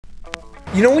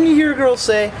You know when you hear a girl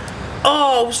say,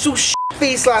 "Oh, I was so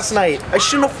shit-faced last night. I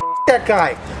shouldn't have f***ed that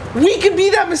guy." We could be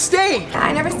that mistake.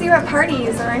 I never see you at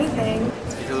parties or anything.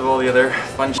 It's because of all the other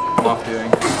fun shit I'm off doing.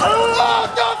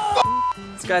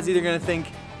 This guy's either gonna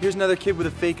think, here's another kid with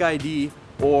a fake ID,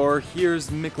 or here's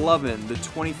McLovin, the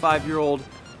 25-year-old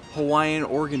Hawaiian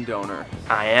organ donor.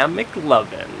 I am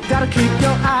McLovin. Gotta keep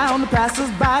your eye on the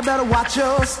passers-by, better watch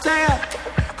your step.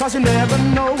 Cause you never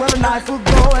know where the knife will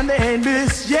go and they ain't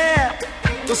missed yet.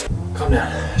 Just calm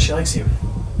down. She likes you.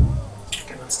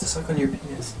 Okay, wants to suck on your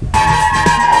penis. I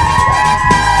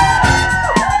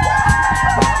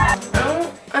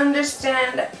don't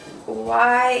understand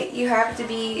why you have to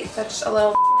be such a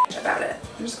little about it.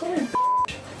 I'm just calling it.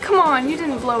 Come on, you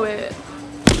didn't blow it.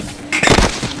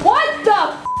 What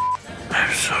the?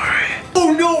 I'm sorry.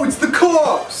 Oh no, it's the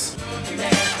cops!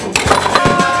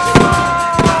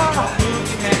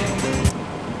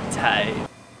 Tight.